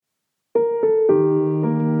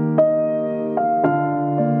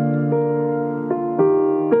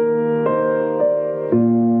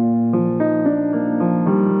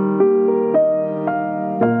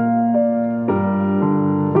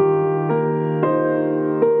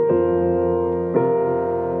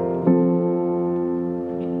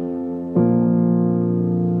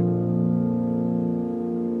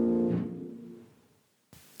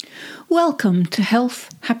Welcome to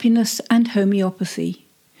Health, Happiness and Homeopathy.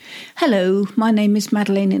 Hello, my name is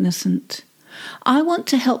Madeleine Innocent. I want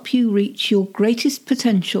to help you reach your greatest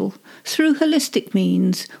potential through holistic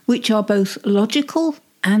means which are both logical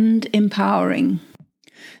and empowering.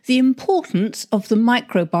 The importance of the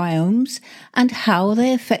microbiomes and how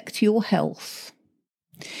they affect your health.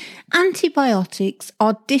 Antibiotics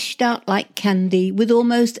are dished out like candy with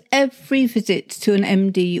almost every visit to an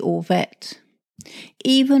MD or vet,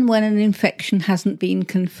 even when an infection hasn't been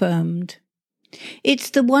confirmed. It's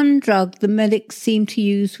the one drug the medics seem to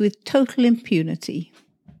use with total impunity.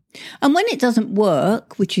 And when it doesn't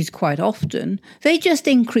work, which is quite often, they just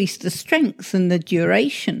increase the strength and the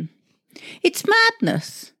duration. It's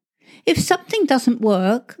madness. If something doesn't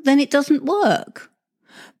work, then it doesn't work.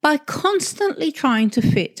 By constantly trying to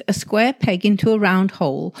fit a square peg into a round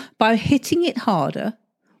hole by hitting it harder,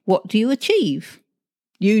 what do you achieve?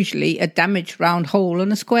 Usually a damaged round hole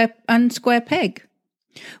and a square peg,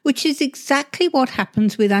 which is exactly what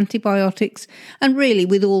happens with antibiotics and really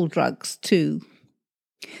with all drugs too.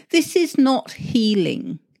 This is not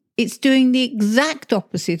healing. It's doing the exact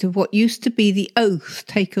opposite of what used to be the oath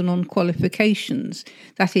taken on qualifications,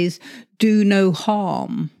 that is, do no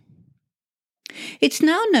harm. It's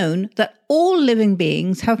now known that all living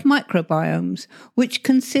beings have microbiomes, which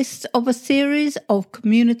consists of a series of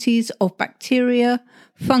communities of bacteria,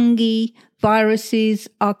 fungi, viruses,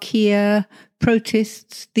 archeae,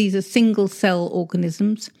 protists, these are single-cell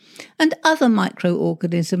organisms, and other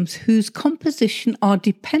microorganisms whose composition are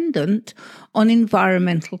dependent on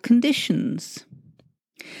environmental conditions.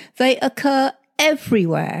 They occur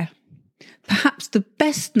everywhere. Perhaps the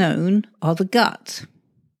best known are the gut.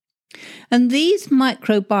 And these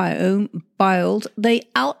microbiomes, they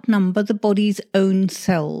outnumber the body's own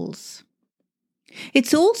cells.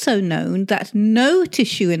 It's also known that no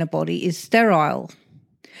tissue in a body is sterile.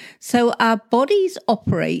 So our bodies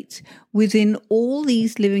operate within all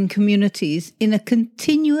these living communities in a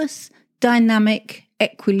continuous, dynamic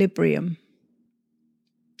equilibrium.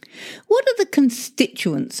 What are the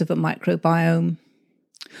constituents of a microbiome?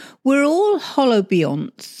 We're all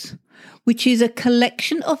holobionts, which is a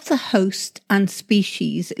collection of the host and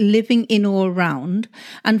species living in or around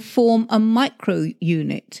and form a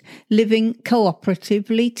micro-unit living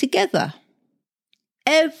cooperatively together.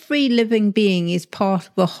 Every living being is part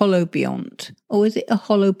of a holobiont, or is it a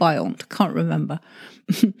holobiont? Can't remember.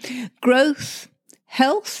 Growth,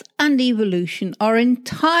 health and evolution are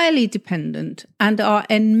entirely dependent and are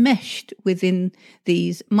enmeshed within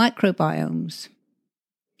these microbiomes.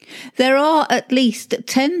 There are at least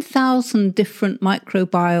 10,000 different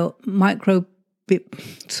microbial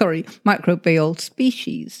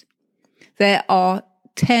species. There are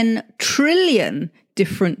 10 trillion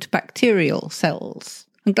different bacterial cells.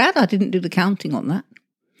 I'm glad I didn't do the counting on that.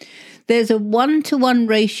 There's a 1-to-1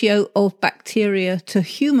 ratio of bacteria to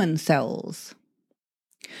human cells.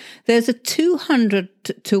 There's a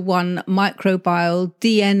 200-to-1 microbial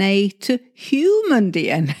DNA to human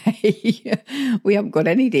DNA. We haven't got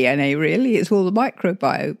any DNA really, it's all the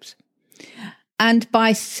microbiomes. And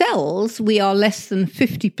by cells, we are less than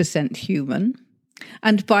 50% human.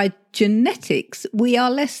 And by genetics, we are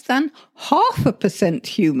less than 0.5%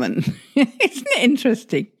 human. Isn't it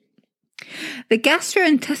interesting? The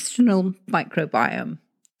gastrointestinal microbiome.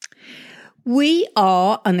 We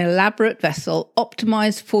are an elaborate vessel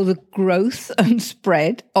optimized for the growth and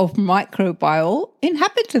spread of microbial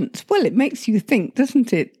inhabitants. Well, it makes you think,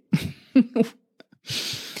 doesn't it?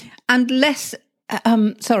 And the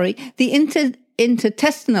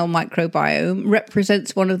intertestinal microbiome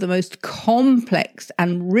represents one of the most complex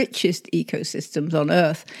and richest ecosystems on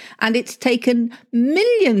Earth, and it's taken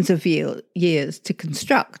millions of years to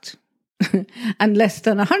construct and less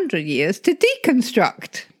than 100 years to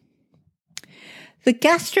deconstruct. The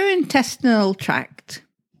gastrointestinal tract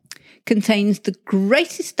contains the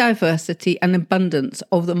greatest diversity and abundance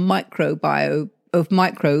of the microbes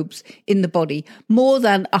in the body, more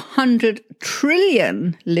than 100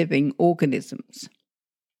 trillion living organisms.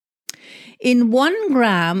 In 1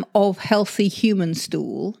 gram of healthy human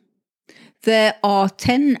stool, there are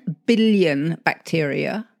 10 billion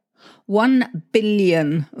bacteria, 1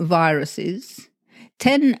 billion viruses,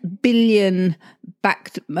 10 billion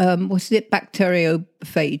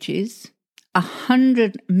bacteriophages,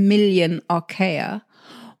 100 million archeae,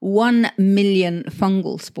 1 million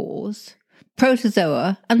fungal spores,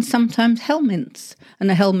 protozoa, and sometimes helminths,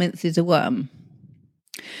 and a helminth is a worm.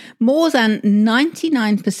 More than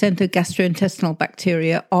 99% of gastrointestinal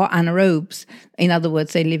bacteria are anaerobes. In other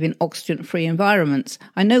words, they live in oxygen-free environments.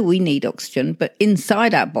 I know we need oxygen, but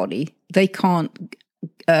inside our body, they can't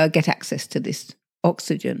get access to this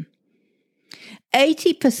oxygen.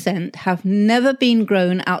 80% have never been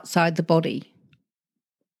grown outside the body.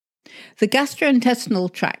 The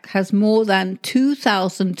gastrointestinal tract has more than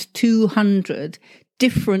 2,200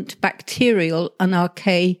 different bacterial and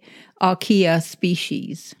archeae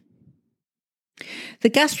species. The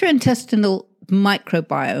gastrointestinal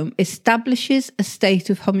microbiome establishes a state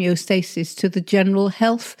of homeostasis to the general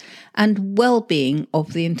health and well-being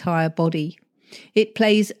of the entire body. It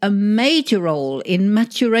plays a major role in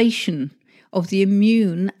maturation of the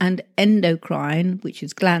immune and endocrine, which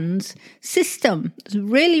is glands, system. It's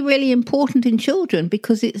really, really important in children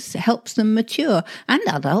because it helps them mature, and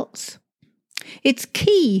adults. It's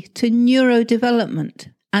key to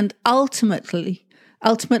neurodevelopment and ultimately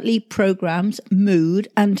programs mood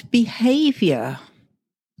and behaviour.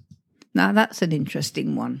 Now that's an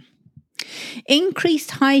interesting one.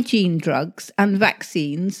 Increased hygiene drugs and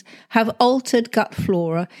vaccines have altered gut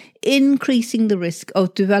flora, increasing the risk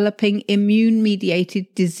of developing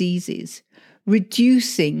immune-mediated diseases,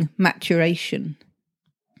 reducing maturation.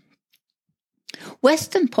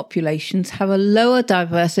 Western populations have a lower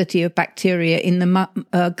diversity of bacteria in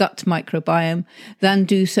the gut microbiome than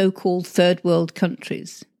do so-called third world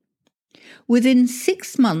countries. Within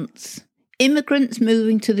 6 months, immigrants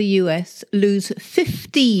moving to the US lose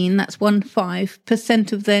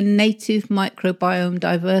 15% of their native microbiome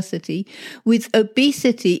diversity, with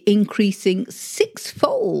obesity increasing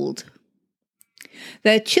 6-fold.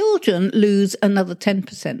 Their children lose another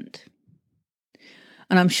 10%.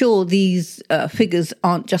 And I'm sure these figures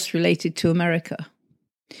aren't just related to America.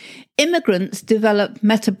 Immigrants develop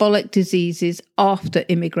metabolic diseases after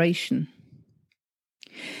immigration.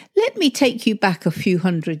 Let me take you back a few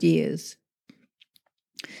hundred years.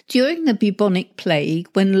 During the bubonic plague,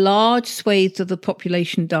 when large swathes of the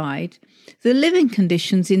population died, the living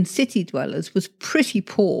conditions in city dwellers was pretty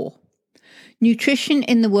poor. Nutrition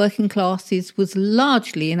in the working classes was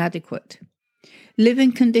largely inadequate.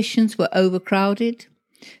 Living conditions were overcrowded.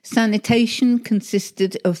 Sanitation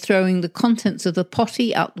consisted of throwing the contents of the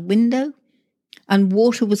potty out the window, and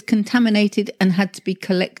water was contaminated and had to be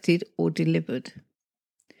collected or delivered.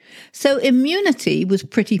 So immunity was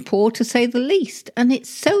pretty poor, to say the least, and it's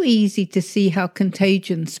so easy to see how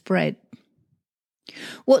contagion spread.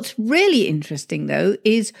 What's really interesting, though,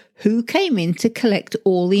 is who came in to collect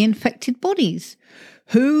all the infected bodies?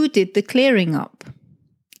 Who did the clearing up?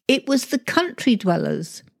 It was the country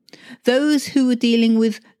dwellers, those who were dealing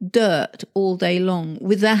with dirt all day long,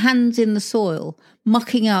 with their hands in the soil,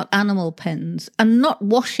 mucking out animal pens, and not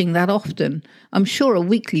washing that often. I'm sure a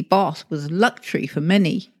weekly bath was luxury for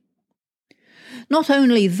many. Not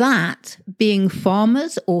only that, being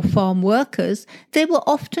farmers or farm workers, they were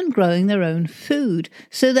often growing their own food,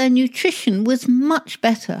 so their nutrition was much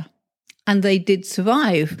better. And they did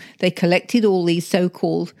survive. They collected all these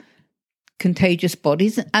so-called contagious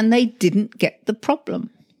bodies, and they didn't get the problem.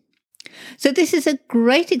 So this is a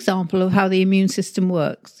great example of how the immune system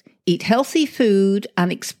works. Eat healthy food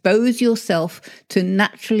and expose yourself to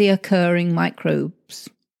naturally occurring microbes.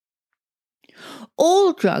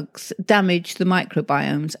 All drugs damage the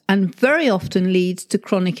microbiomes and very often leads to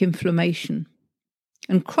chronic inflammation.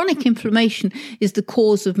 And chronic inflammation is the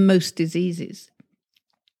cause of most diseases.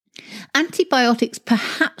 Antibiotics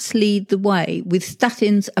perhaps lead the way, with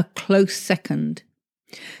statins a close second.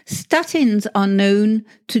 Statins are known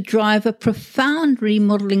to drive a profound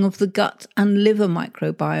remodeling of the gut and liver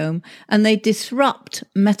microbiome, and they disrupt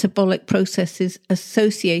metabolic processes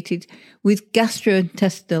associated with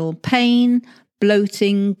gastrointestinal pain,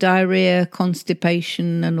 bloating, diarrhea,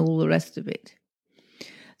 constipation, and all the rest of it.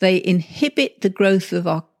 They inhibit the growth of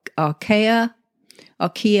archeae,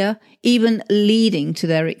 even leading to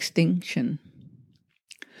their extinction.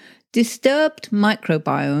 Disturbed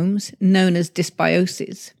microbiomes, known as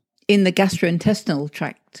dysbiosis, in the gastrointestinal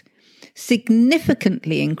tract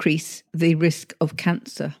significantly increase the risk of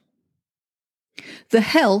cancer. The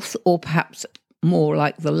health, or perhaps more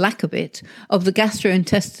like the lack of it, of the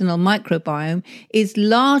gastrointestinal microbiome is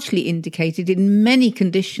largely indicated in many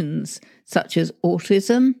conditions such as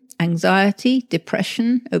autism, anxiety,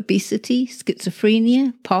 depression, obesity,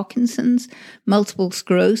 schizophrenia, Parkinson's, multiple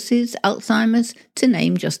sclerosis, Alzheimer's, to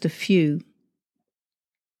name just a few.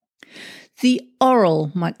 The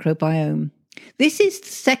oral microbiome. This is the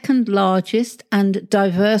second largest and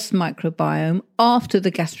diverse microbiome after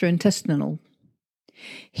the gastrointestinal.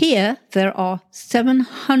 Here there are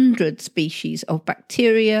 700 species of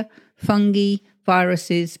bacteria, fungi,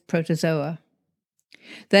 viruses, protozoa.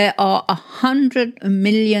 There are 100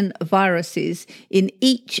 million viruses in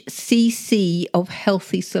each cc of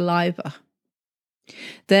healthy saliva.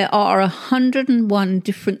 There are 101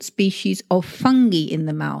 different species of fungi in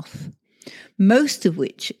the mouth. most of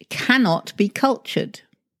which cannot be cultured.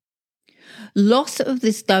 Loss of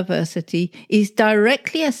this diversity is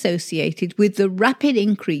directly associated with the rapid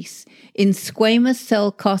increase in squamous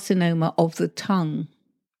cell carcinoma of the tongue.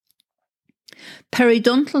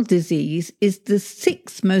 Periodontal disease is the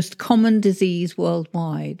 6th most common disease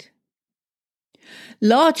worldwide.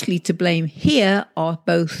 Largely to blame here are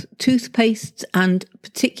both toothpastes and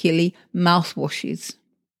particularly mouthwashes.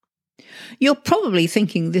 You're probably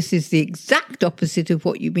thinking this is the exact opposite of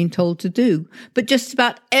what you've been told to do, but just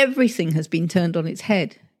about everything has been turned on its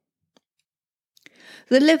head.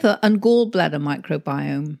 The liver and gallbladder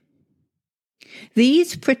microbiome.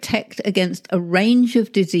 These protect against a range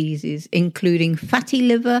of diseases, including fatty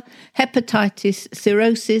liver, hepatitis,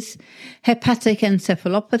 cirrhosis, hepatic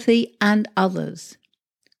encephalopathy, and others.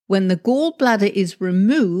 When the gallbladder is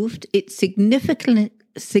removed, it significantly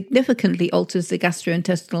alters the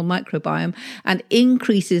gastrointestinal microbiome and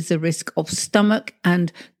increases the risk of stomach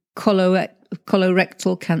and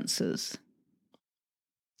colorectal cancers.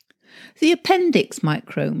 The appendix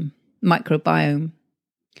microbiome.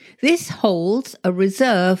 This holds a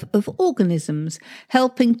reserve of organisms,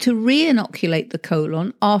 helping to re-inoculate the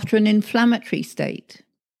colon after an inflammatory state.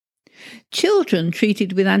 Children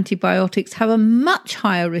treated with antibiotics have a much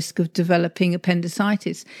higher risk of developing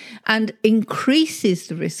appendicitis and increases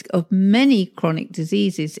the risk of many chronic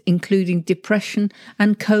diseases, including depression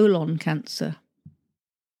and colon cancer.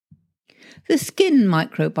 The skin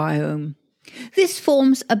microbiome. This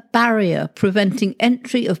forms a barrier preventing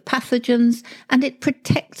entry of pathogens, and it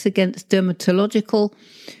protects against dermatological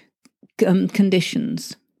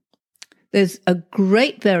conditions. There's a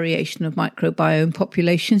great variation of microbiome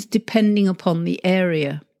populations depending upon the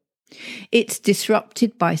area. It's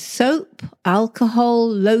disrupted by soap, alcohol,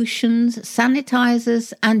 lotions,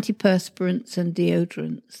 sanitizers, antiperspirants, and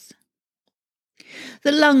deodorants.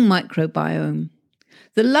 The lung microbiome.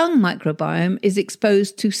 The lung microbiome is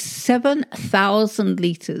exposed to 7,000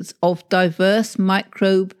 litres of diverse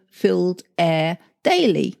microbe-filled air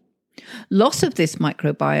daily. Loss of this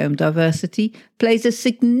microbiome diversity plays a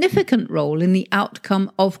significant role in the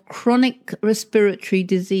outcome of chronic respiratory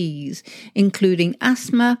disease, including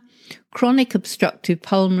asthma, chronic obstructive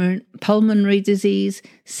pulmonary disease,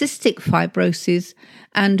 cystic fibrosis,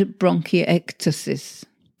 and bronchiectasis.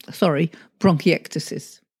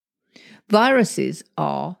 Viruses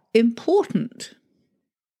are important.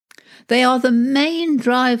 They are the main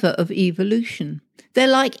driver of evolution. They're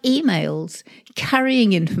like emails,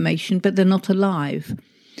 carrying information, but they're not alive.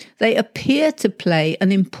 They appear to play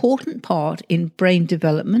an important part in brain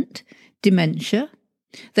development, dementia.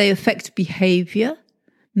 They affect behavior,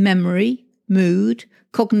 memory, mood,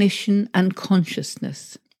 cognition, and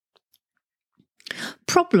consciousness.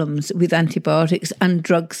 Problems with antibiotics and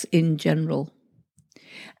drugs in general.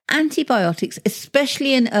 Antibiotics,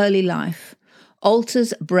 especially in early life,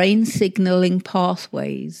 alters brain signaling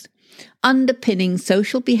pathways, underpinning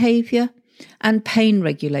social behaviour and pain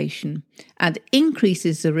regulation, and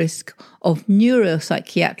increases the risk of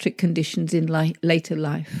neuropsychiatric conditions in later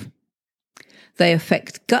life. They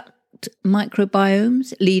affect gut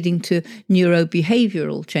microbiomes, leading to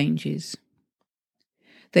neurobehavioural changes.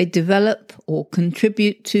 They develop or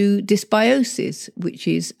contribute to dysbiosis, which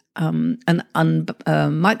is an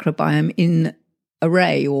microbiome in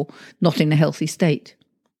array or not in a healthy state.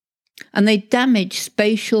 And they damage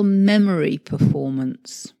spatial memory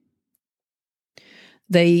performance.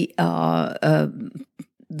 They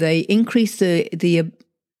increase the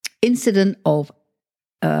incidence of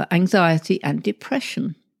anxiety and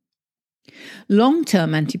depression.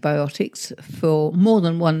 Long-term antibiotics for more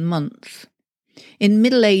than 1 month in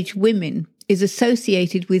middle-aged women is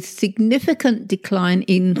associated with significant decline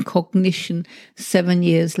in cognition 7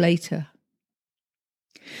 years later.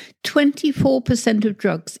 24% of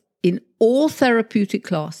drugs in all therapeutic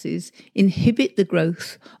classes inhibit the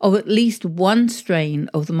growth of at least one strain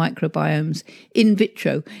of the microbiomes in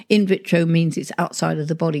vitro. In vitro means it's outside of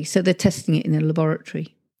the body, so they're testing it in a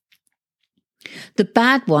laboratory. The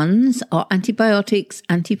bad ones are antibiotics,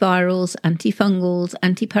 antivirals, antifungals,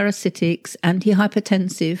 antiparasitics,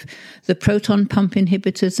 antihypertensive, the proton pump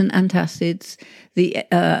inhibitors and antacids, the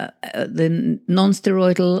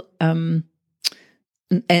non-steroidal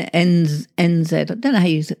NZ. I don't know how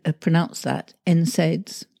you pronounce that.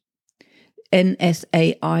 NSAIDs.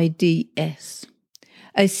 NSAIDs.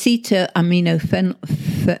 Acetaminophen.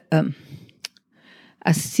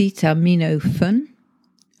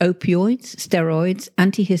 opioids, steroids,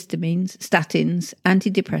 antihistamines, statins,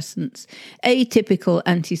 antidepressants, atypical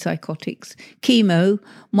antipsychotics, chemo,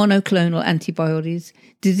 monoclonal antibodies,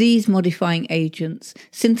 disease-modifying agents,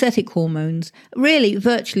 synthetic hormones, really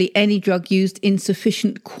virtually any drug used in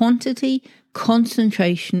sufficient quantity,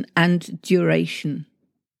 concentration, and duration.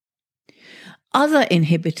 Other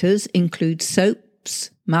inhibitors include soaps,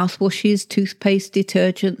 mouthwashes, toothpaste,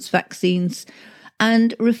 detergents, vaccines,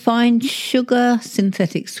 and refined sugar,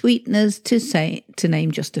 synthetic sweeteners, to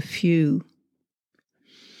name just a few.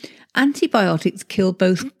 Antibiotics kill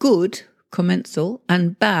both good, commensal,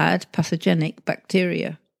 and bad, pathogenic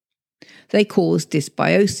bacteria. They cause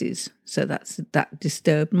dysbiosis, so that's that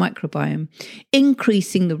disturbed microbiome,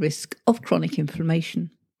 increasing the risk of chronic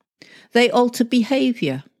inflammation. They alter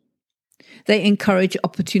behaviour. They encourage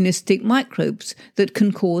opportunistic microbes that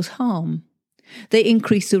can cause harm. They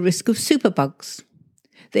increase the risk of superbugs.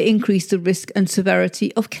 They increase the risk and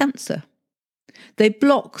severity of cancer. They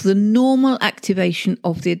block the normal activation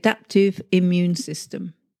of the adaptive immune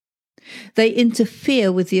system. They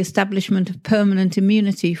interfere with the establishment of permanent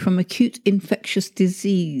immunity from acute infectious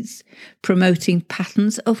disease, promoting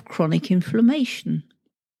patterns of chronic inflammation.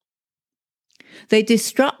 They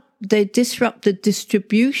disrupt the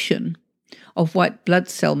distribution of white blood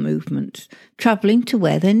cell movement, travelling to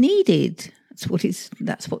where they're needed.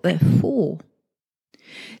 That's what they're for.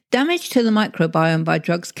 Damage to the microbiome by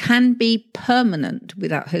drugs can be permanent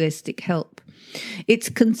without holistic help. It's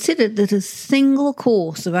considered that a single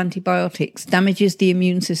course of antibiotics damages the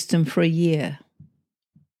immune system for a year.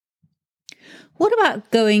 What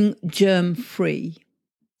about going germ-free?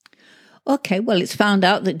 Okay, well, it's found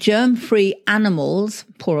out that germ-free animals,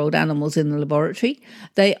 poor old animals in the laboratory,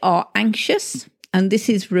 they are anxious, and this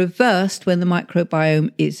is reversed when the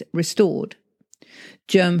microbiome is restored.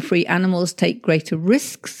 Germ-free animals take greater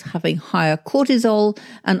risks, having higher cortisol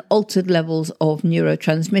and altered levels of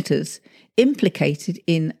neurotransmitters, implicated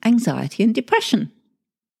in anxiety and depression.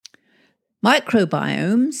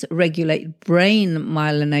 Microbiomes regulate brain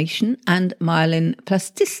myelination and myelin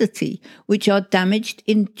plasticity, which are damaged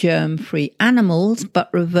in germ-free animals but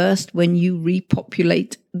reversed when you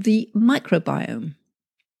repopulate the microbiome.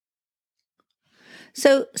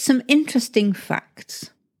 So, some interesting facts.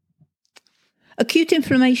 Acute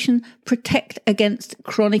inflammation protect against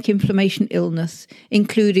chronic inflammation illness,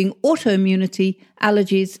 including autoimmunity,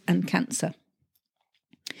 allergies, and cancer.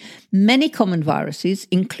 Many common viruses,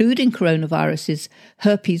 including coronaviruses,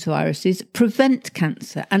 herpes viruses, prevent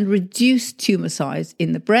cancer and reduce tumour size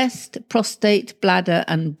in the breast, prostate, bladder,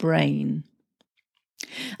 and brain.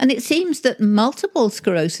 And it seems that multiple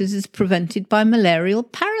sclerosis is prevented by malarial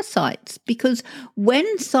parasites, because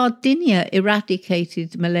when Sardinia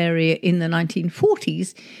eradicated malaria in the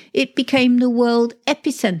 1940s, it became the world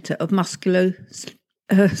epicenter of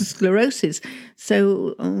sclerosis.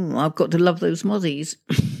 So I've got to love those mozzies.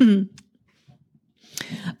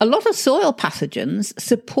 A lot of soil pathogens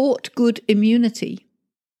support good immunity.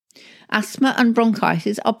 Asthma and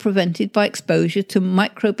bronchitis are prevented by exposure to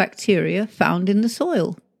microbacteria found in the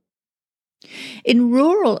soil. In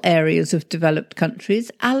rural areas of developed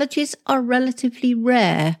countries, allergies are relatively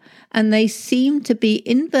rare, and they seem to be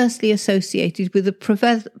inversely associated with the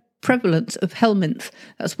prevalence of helminth,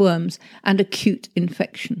 that's worms, and acute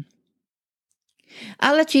infection.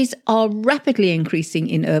 Allergies are rapidly increasing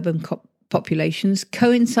in urban populations,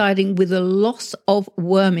 coinciding with a loss of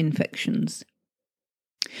worm infections.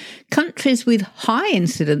 Countries with high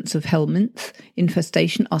incidence of helminth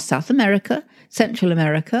infestation are South America, Central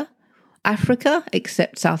America, Africa,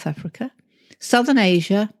 except South Africa, Southern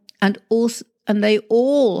Asia, and they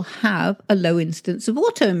all have a low incidence of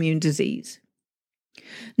autoimmune disease.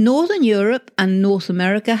 Northern Europe and North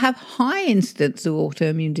America have high incidence of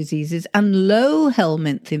autoimmune diseases and low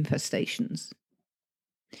helminth infestations.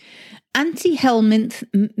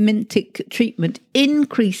 Anti-helminthic treatment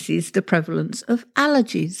increases the prevalence of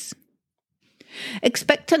allergies.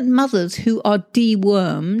 Expectant mothers who are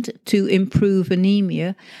dewormed to improve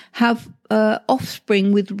anemia have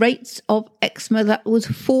offspring with rates of eczema that was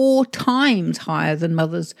 4 times higher than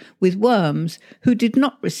mothers with worms who did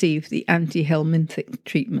not receive the anti-helminthic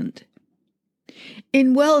treatment.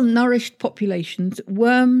 In well-nourished populations,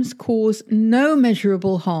 worms cause no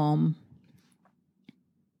measurable harm.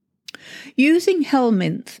 Using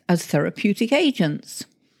helminth as therapeutic agents.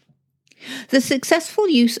 The successful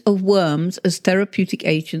use of worms as therapeutic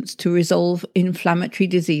agents to resolve inflammatory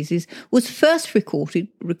diseases was first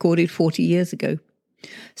recorded 40 years ago.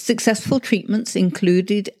 Successful treatments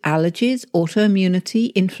included allergies,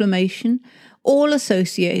 autoimmunity, inflammation, all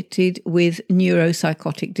associated with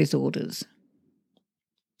neuropsychotic disorders.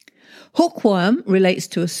 Hookworm relates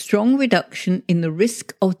to a strong reduction in the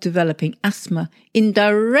risk of developing asthma in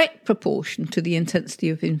direct proportion to the intensity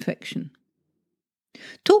of infection.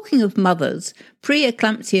 Talking of mothers,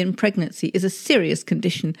 preeclampsia in pregnancy is a serious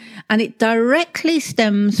condition, and it directly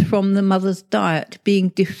stems from the mother's diet being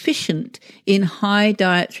deficient in high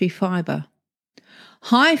dietary fibre.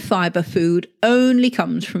 High fibre food only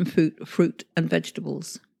comes from fruit and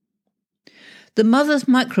vegetables. The mother's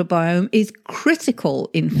microbiome is critical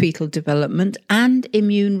in fetal development and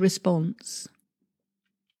immune response.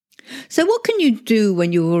 So what can you do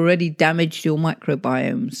when you've already damaged your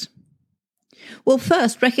microbiomes? Well,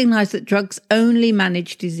 first, recognise that drugs only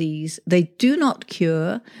manage disease. They do not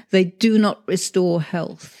cure, they do not restore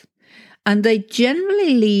health, and they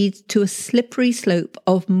generally lead to a slippery slope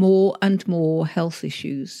of more and more health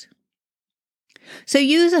issues. So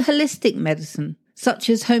use a holistic medicine, such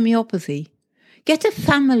as homeopathy. Get a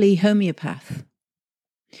family homeopath.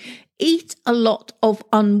 Eat a lot of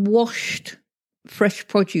unwashed fresh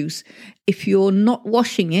produce. If you're not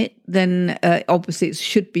washing it, then obviously it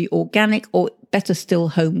should be organic, or better still,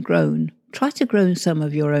 homegrown. Try to grow some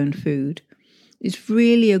of your own food. It's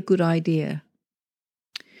really a good idea.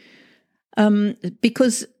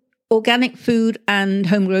 Because organic food and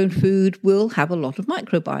homegrown food will have a lot of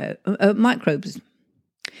microbes.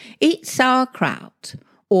 Eat sauerkraut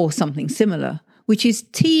or something similar, which is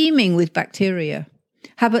teeming with bacteria.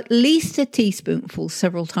 Have at least a teaspoonful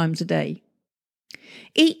several times a day.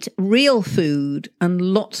 Eat real food and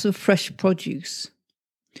lots of fresh produce.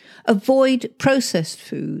 Avoid processed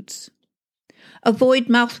foods. Avoid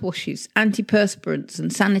mouthwashes, antiperspirants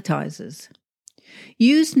and sanitizers.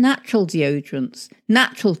 Use natural deodorants,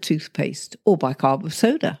 natural toothpaste or bicarb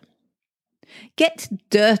soda. Get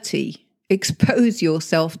dirty. Expose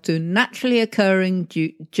yourself to naturally occurring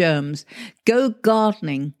germs. Go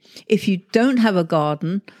gardening. If you don't have a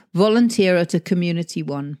garden, volunteer at a community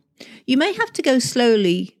one. You may have to go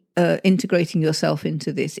slowly integrating yourself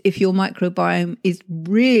into this if your microbiome is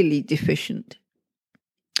really deficient.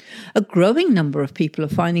 A growing number of people are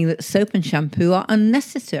finding that soap and shampoo are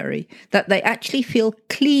unnecessary, that they actually feel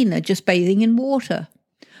cleaner just bathing in water.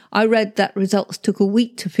 I read that results took a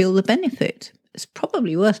week to feel the benefit. It's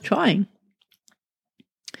probably worth trying.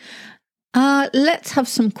 Let's have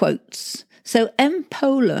some quotes. So M.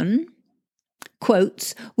 Polan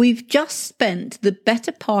quotes, "We've just spent the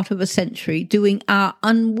better part of a century doing our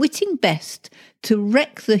unwitting best to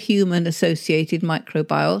wreck the human-associated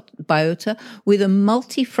microbiota with a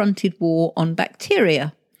multi-fronted war on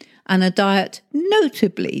bacteria and a diet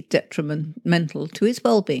notably detrimental to its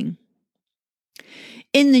well-being."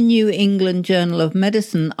 In the New England Journal of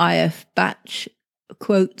Medicine, I.F. Batch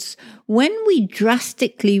quotes, "When we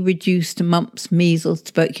drastically reduced mumps, measles,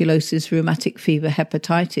 tuberculosis, rheumatic fever,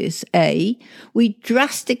 hepatitis A, we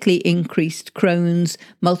drastically increased Crohn's,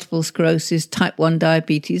 multiple sclerosis, type 1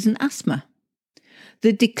 diabetes and asthma.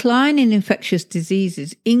 The decline in infectious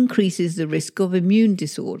diseases increases the risk of immune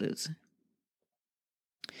disorders."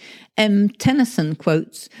 M. Tennyson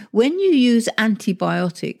quotes, "When you use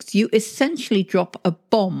antibiotics, you essentially drop a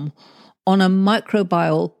bomb on a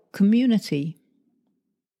microbial community."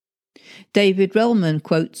 David Relman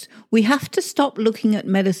quotes, "We have to stop looking at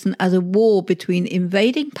medicine as a war between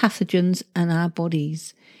invading pathogens and our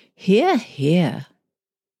bodies." Hear, hear.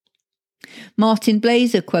 Martin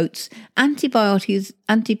Blazer quotes,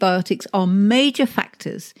 Antibiotics are major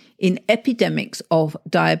factors in epidemics of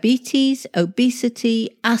diabetes, obesity,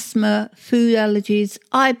 asthma, food allergies,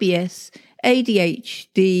 IBS,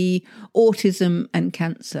 ADHD, autism and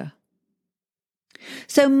cancer."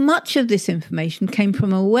 So much of this information came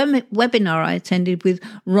from a webinar I attended with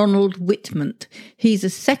Ronald Whitman. He's a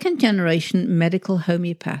second-generation medical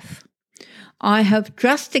homeopath. I have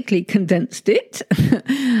drastically condensed it,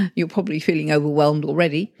 you're probably feeling overwhelmed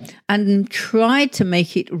already, and tried to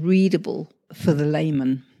make it readable for the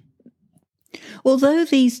layman. Although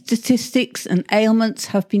these statistics and ailments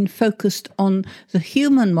have been focused on the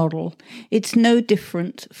human model, it's no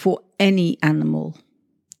different for any animal.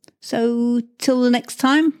 So till the next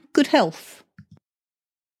time, good health.